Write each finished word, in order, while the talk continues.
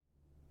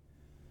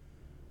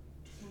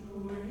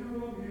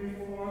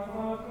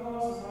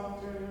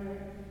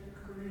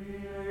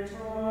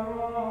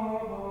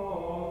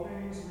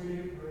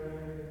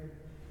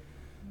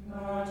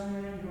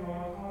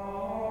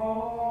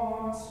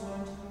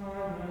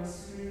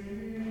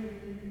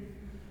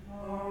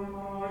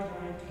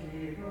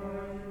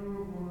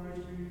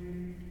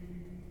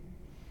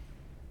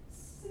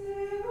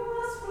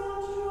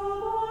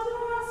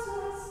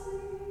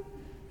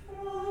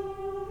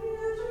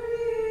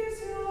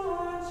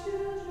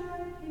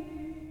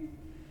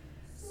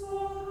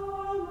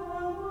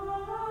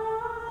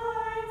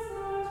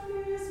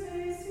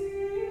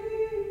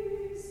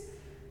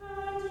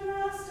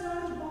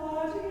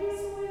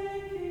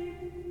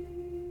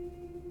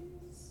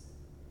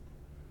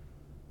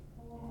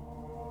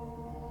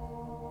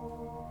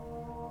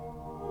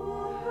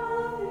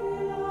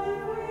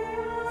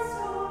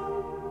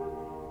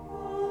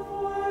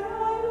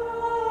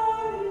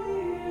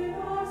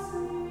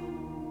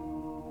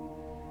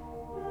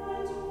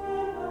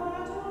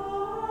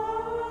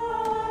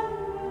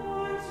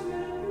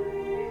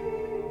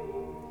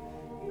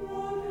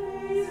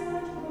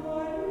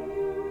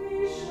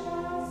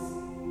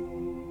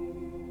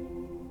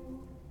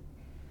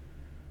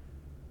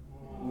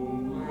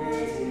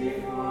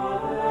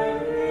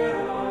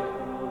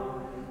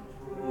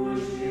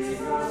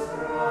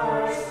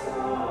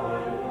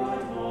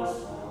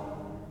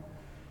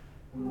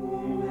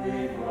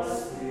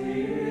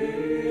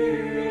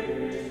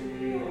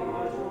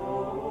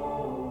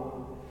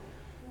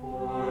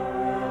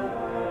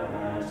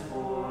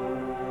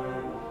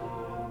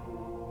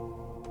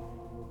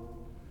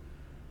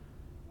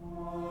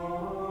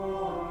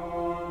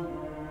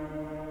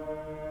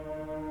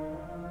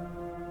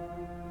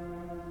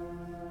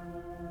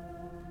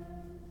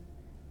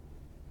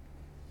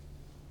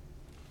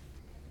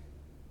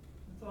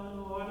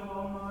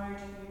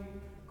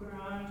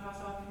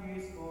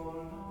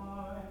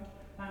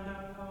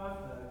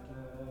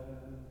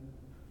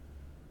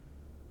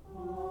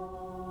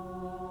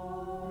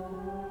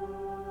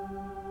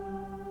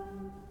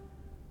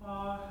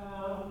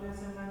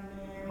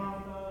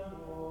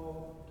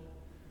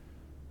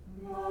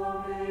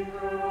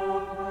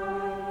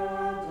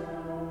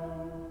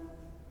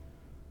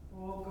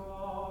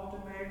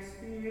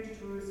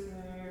to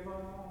save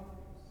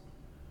us.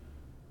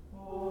 O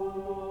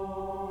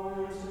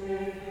Lord,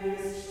 make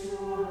haste to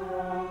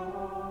help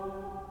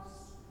us.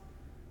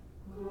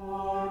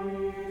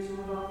 Glory to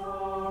the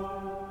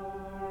Father,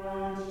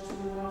 and to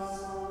the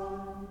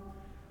Son,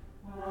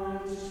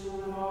 and to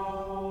the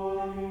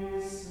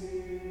Holy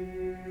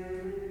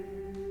Spirit,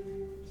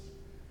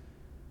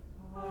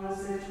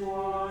 as it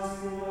was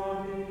in the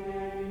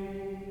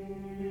beginning,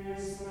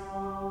 is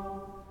now,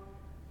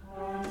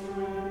 and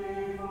will be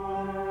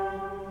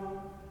forever.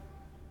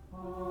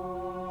 Amen.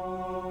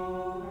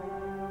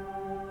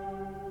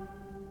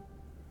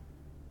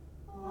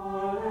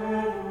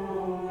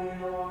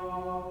 Alleluia.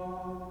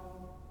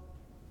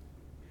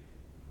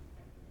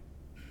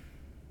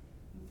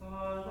 The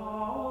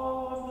law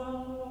of the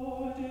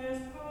Lord is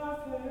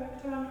perfect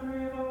and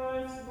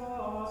revives the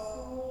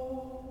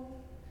soul.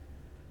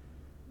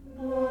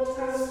 The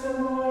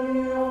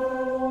testimony of the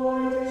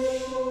Lord is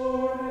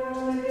sure,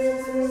 and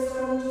his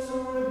wisdom to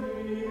the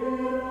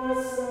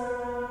innocent.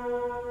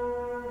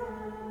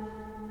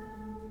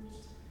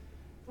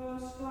 The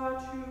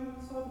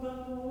statutes of the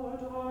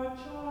Lord are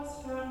just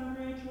and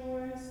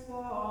rejoice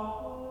the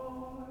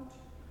heart.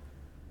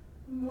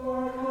 The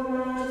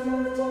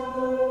commandment of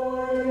the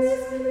Lord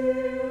is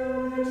clear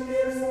and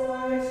gives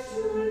light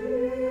to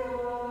the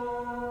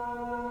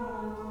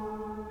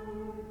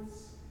eyes.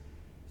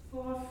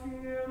 The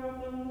fear of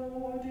the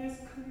Lord is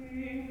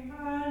clean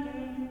and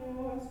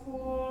endures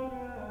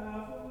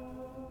forever.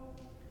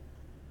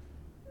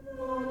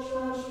 The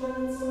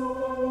judgments of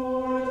the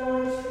Lord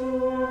are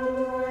true and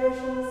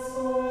righteous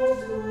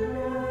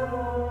altogether.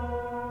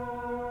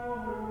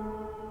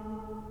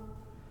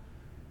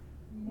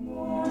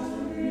 More to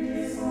be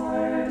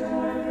desired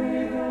are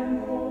they than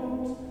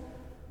gold,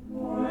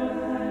 more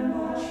than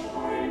much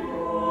fine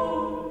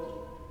gold,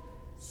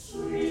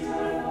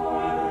 sweeter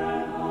far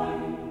than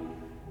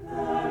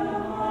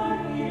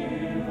honey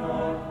in the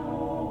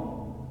comb.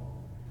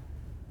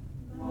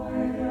 By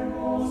them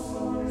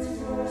also is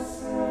your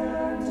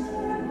servant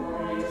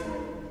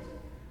enlightened,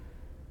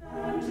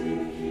 and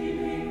in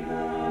keeping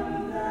them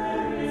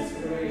there is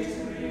great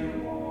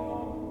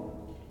reward.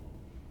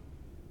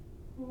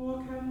 Who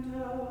can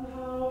tell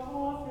how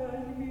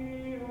often he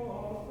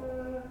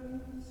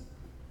offends?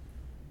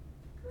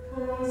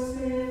 Cleanse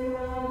me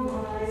from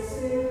my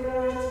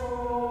secret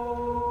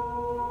faults.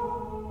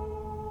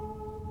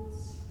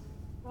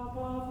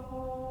 Above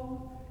all,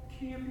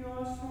 keep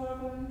your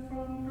servant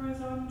from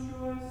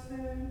presumptuous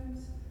sins.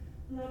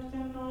 Let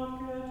them not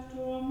get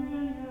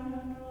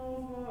dominion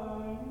over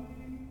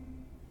me.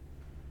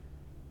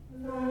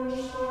 Then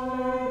shall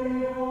I be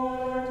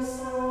whole and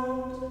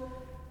sound,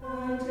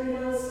 and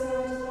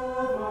innocent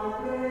of a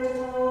great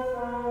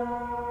offense.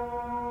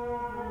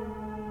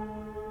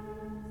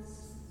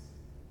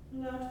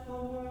 Let the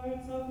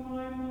words of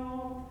my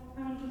mouth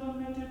and the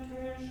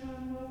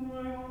meditation of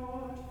my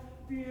heart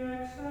be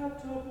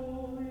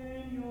acceptable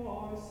in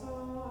your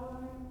sight.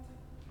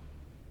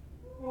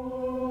 O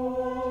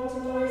Lord,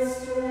 my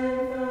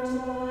strength and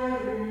my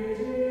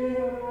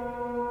Redeemer.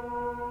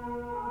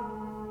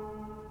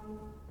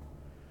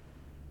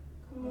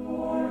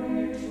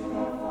 Glory to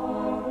the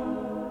Father,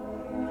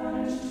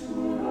 and to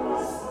the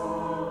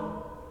Son,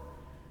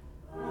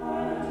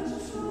 and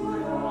to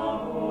the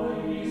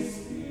Holy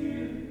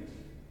Spirit,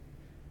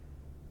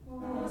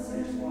 as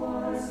it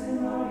was in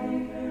the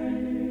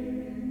beginning,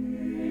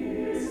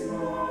 is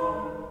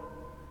now,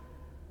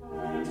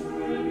 and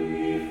will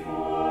be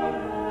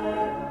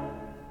forever.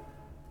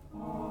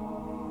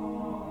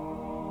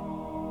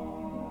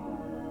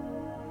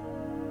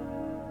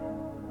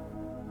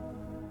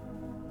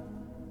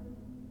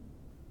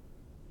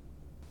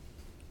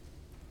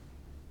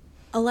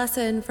 A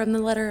lesson from the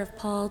letter of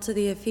Paul to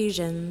the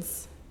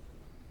Ephesians.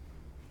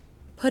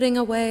 Putting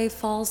away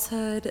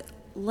falsehood,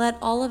 let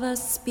all of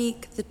us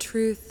speak the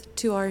truth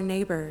to our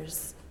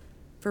neighbors,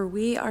 for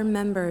we are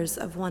members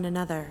of one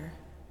another.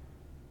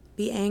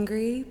 Be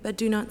angry, but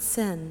do not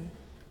sin.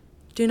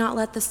 Do not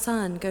let the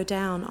sun go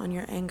down on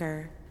your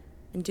anger,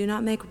 and do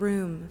not make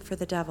room for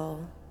the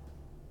devil.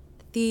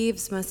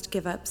 Thieves must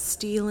give up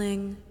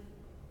stealing.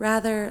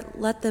 Rather,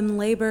 let them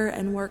labor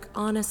and work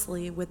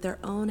honestly with their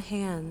own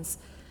hands,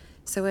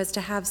 so as to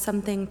have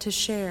something to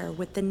share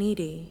with the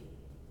needy.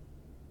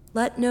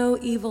 Let no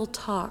evil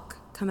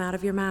talk come out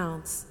of your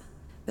mouths,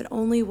 but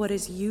only what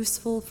is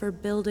useful for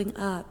building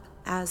up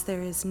as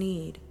there is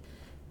need,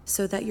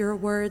 so that your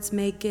words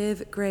may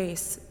give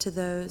grace to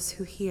those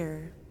who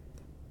hear.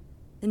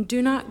 And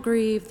do not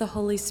grieve the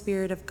Holy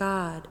Spirit of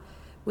God,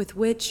 with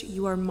which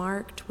you are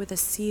marked with a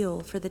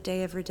seal for the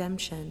day of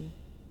redemption.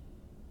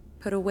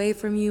 Put away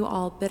from you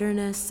all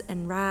bitterness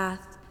and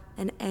wrath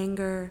and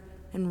anger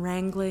and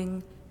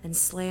wrangling and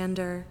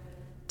slander,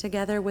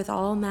 together with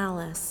all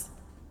malice,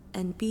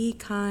 and be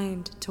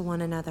kind to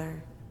one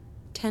another,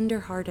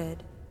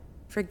 tender-hearted,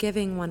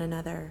 forgiving one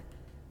another,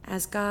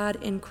 as God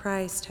in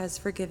Christ has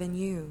forgiven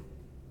you.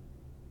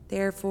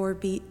 Therefore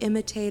be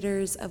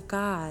imitators of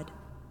God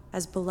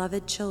as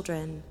beloved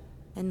children,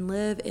 and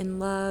live in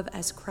love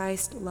as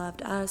Christ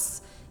loved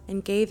us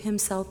and gave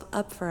himself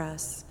up for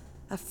us,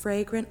 a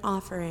fragrant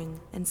offering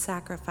and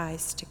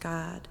sacrifice to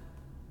God.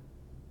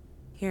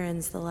 Here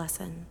ends the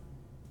lesson.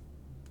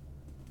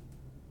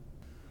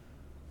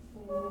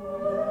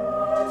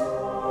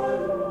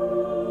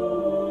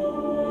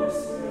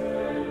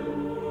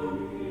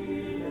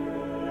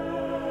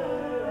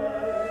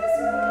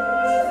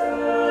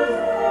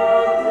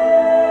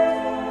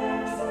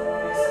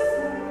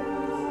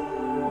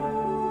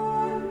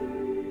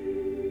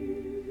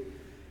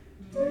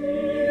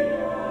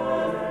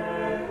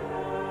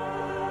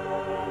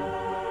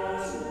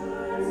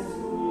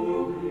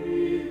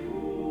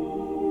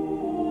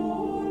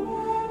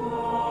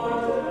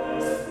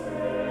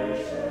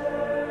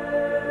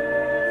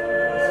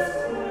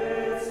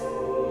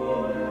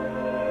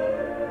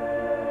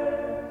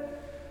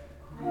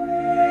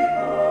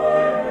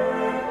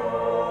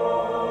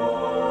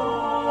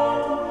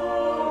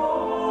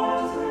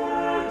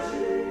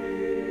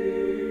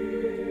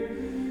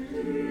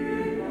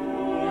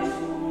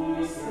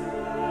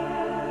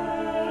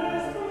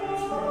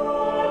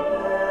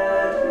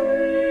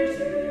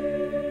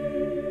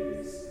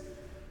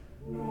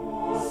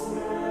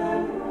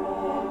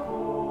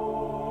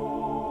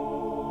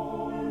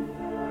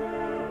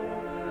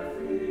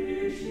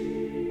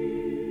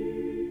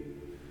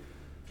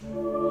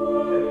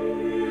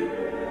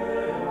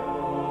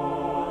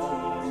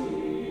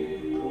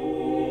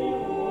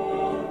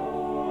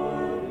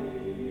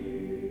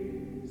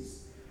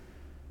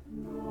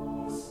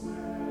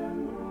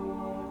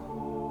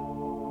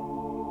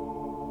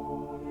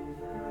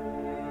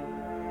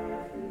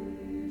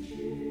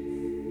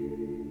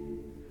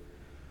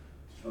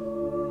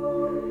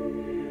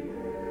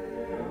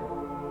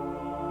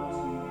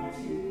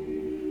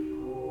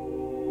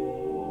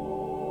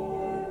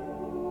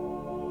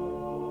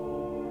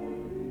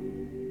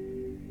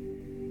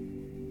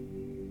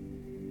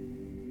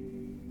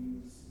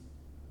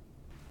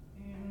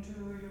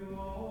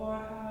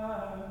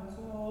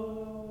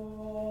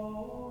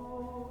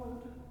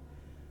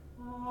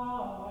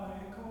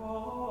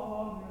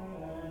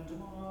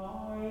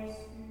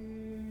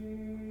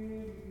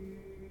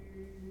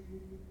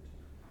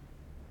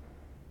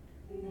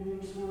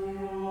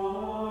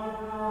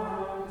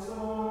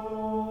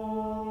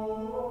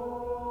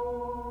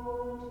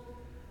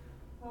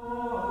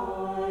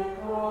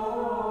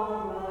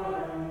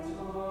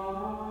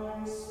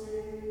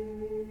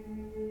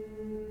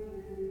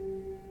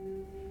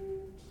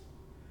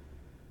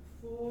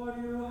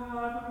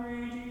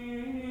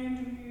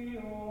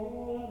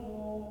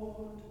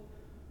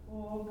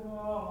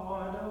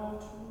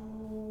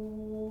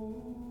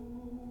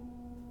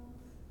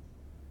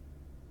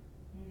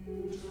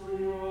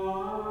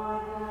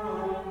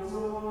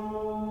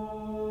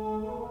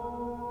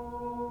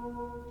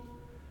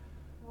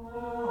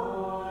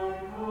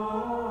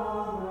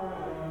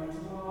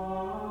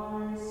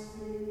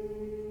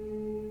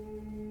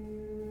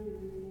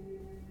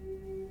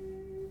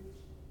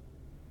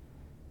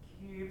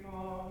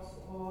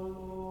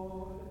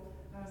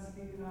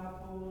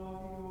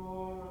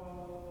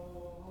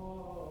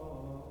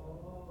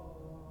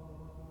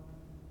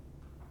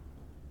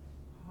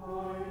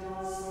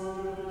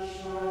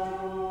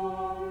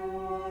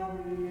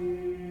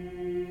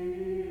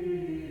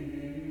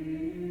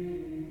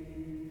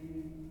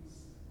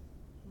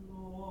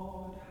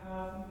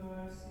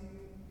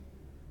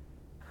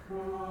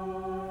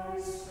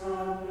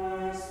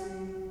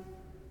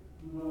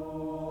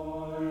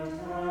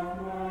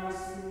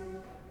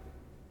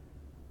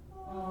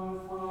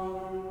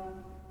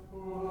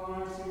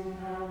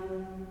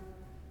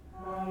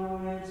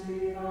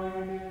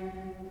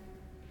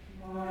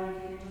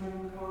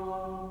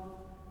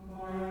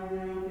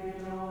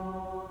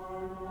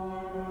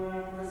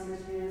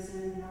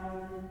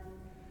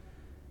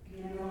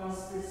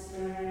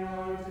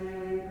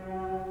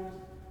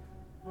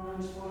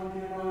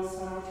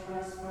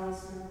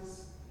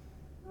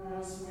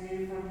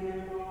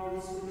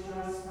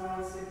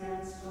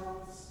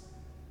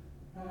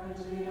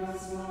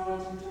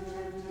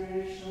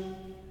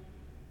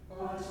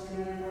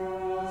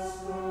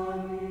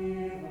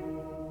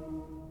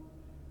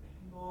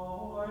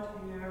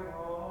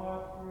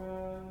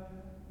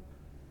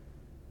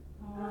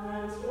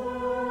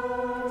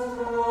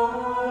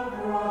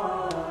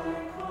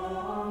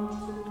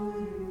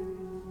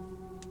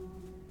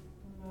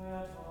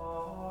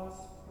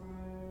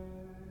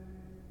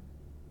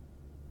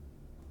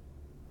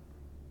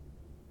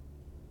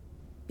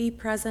 Be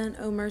present,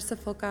 O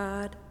merciful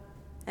God,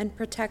 and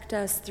protect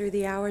us through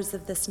the hours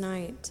of this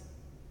night,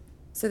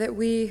 so that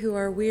we who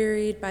are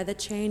wearied by the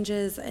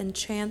changes and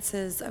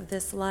chances of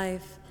this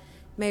life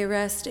may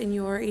rest in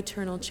your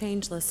eternal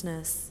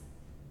changelessness.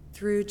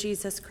 Through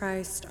Jesus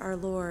Christ our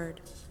Lord.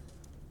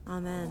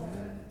 Amen.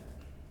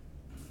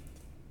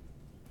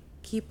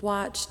 Keep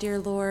watch, dear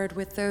Lord,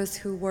 with those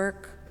who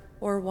work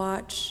or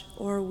watch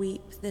or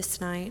weep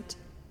this night,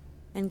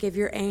 and give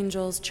your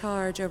angels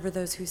charge over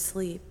those who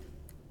sleep.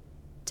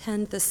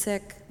 Tend the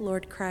sick,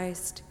 Lord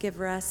Christ, give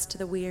rest to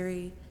the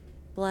weary,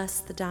 bless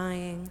the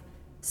dying,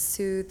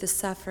 soothe the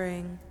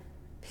suffering,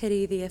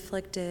 pity the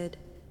afflicted,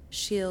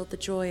 shield the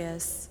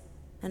joyous,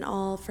 and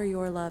all for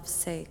your love's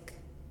sake.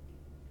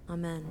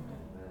 Amen.